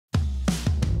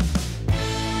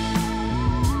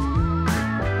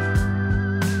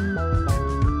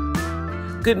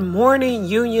Good morning,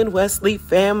 Union Wesley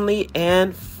family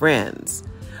and friends.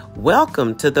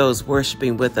 Welcome to those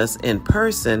worshiping with us in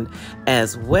person,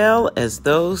 as well as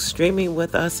those streaming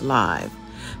with us live.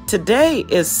 Today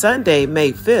is Sunday,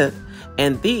 May 5th,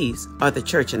 and these are the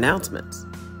church announcements.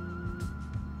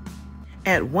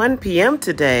 At 1 p.m.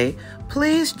 today,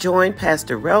 please join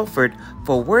Pastor Relford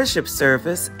for worship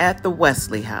service at the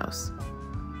Wesley House.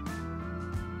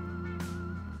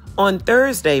 On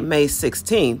Thursday, May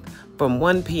 16th, from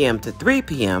 1 p.m. to 3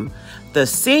 p.m., the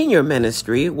senior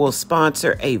ministry will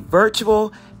sponsor a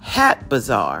virtual hat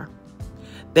bazaar.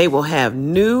 They will have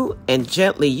new and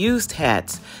gently used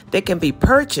hats that can be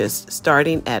purchased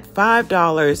starting at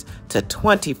 $5 to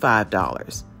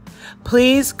 $25.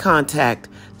 Please contact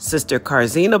Sister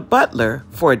Carzina Butler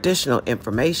for additional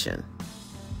information.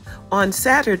 On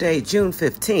Saturday, June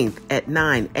 15th at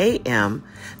 9 a.m.,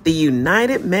 the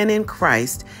United Men in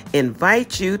Christ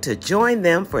invite you to join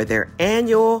them for their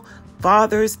annual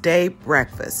Father's Day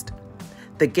breakfast.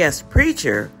 The guest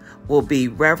preacher will be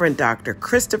Reverend Dr.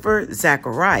 Christopher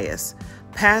Zacharias,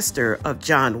 pastor of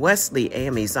John Wesley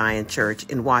AME Zion Church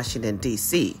in Washington,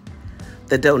 D.C.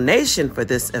 The donation for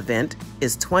this event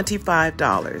is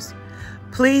 $25.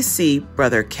 Please see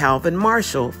Brother Calvin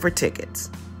Marshall for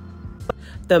tickets.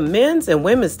 The Men's and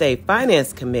Women's Day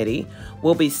Finance Committee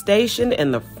will be stationed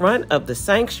in the front of the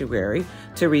sanctuary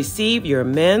to receive your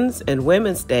Men's and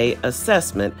Women's Day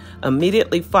assessment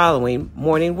immediately following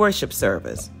morning worship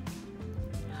service.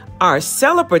 Our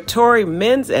celebratory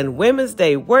Men's and Women's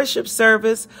Day worship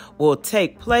service will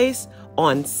take place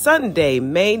on Sunday,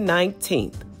 May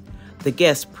 19th. The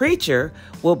guest preacher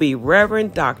will be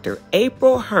Reverend Dr.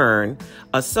 April Hearn,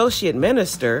 Associate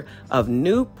Minister of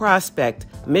New Prospect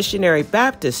Missionary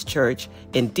Baptist Church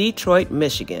in Detroit,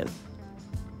 Michigan.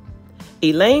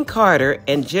 Elaine Carter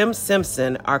and Jim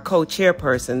Simpson, our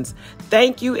co-chairpersons,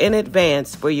 thank you in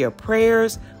advance for your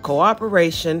prayers,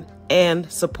 cooperation,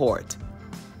 and support.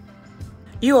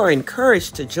 You are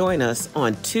encouraged to join us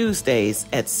on Tuesdays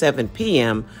at 7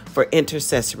 p.m. for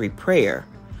intercessory prayer,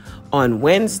 on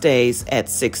Wednesdays at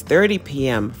 6:30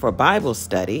 p.m. for Bible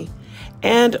study,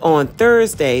 and on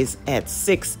Thursdays at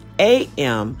 6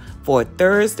 a.m. for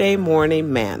Thursday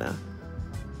morning manna.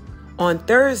 On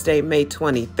Thursday, May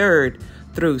 23rd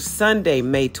through Sunday,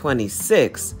 May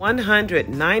 26th,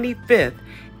 195th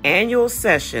annual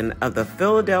session of the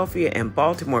Philadelphia and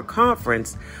Baltimore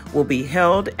Conference will be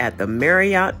held at the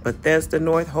Marriott Bethesda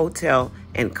North Hotel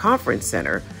and Conference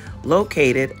Center,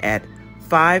 located at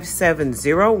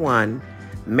 5701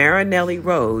 Marinelli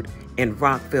Road in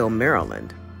Rockville,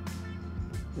 Maryland.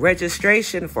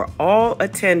 Registration for all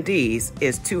attendees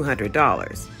is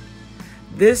 $200.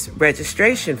 This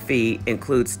registration fee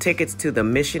includes tickets to the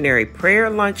Missionary Prayer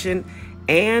Luncheon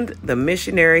and the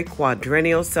Missionary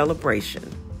Quadrennial Celebration.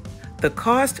 The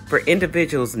cost for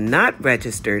individuals not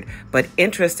registered but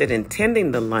interested in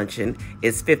attending the luncheon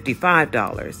is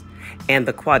 $55, and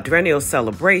the Quadrennial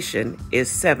Celebration is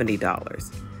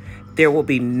 $70. There will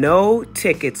be no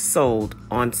tickets sold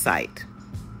on site.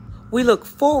 We look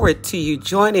forward to you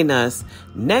joining us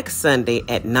next Sunday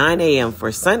at 9 a.m.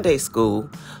 for Sunday school,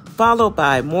 followed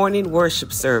by morning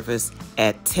worship service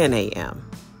at 10 a.m.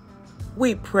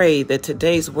 We pray that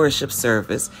today's worship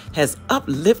service has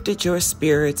uplifted your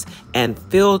spirits and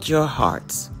filled your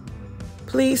hearts.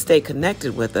 Please stay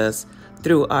connected with us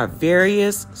through our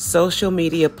various social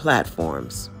media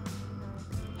platforms.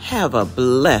 Have a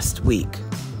blessed week.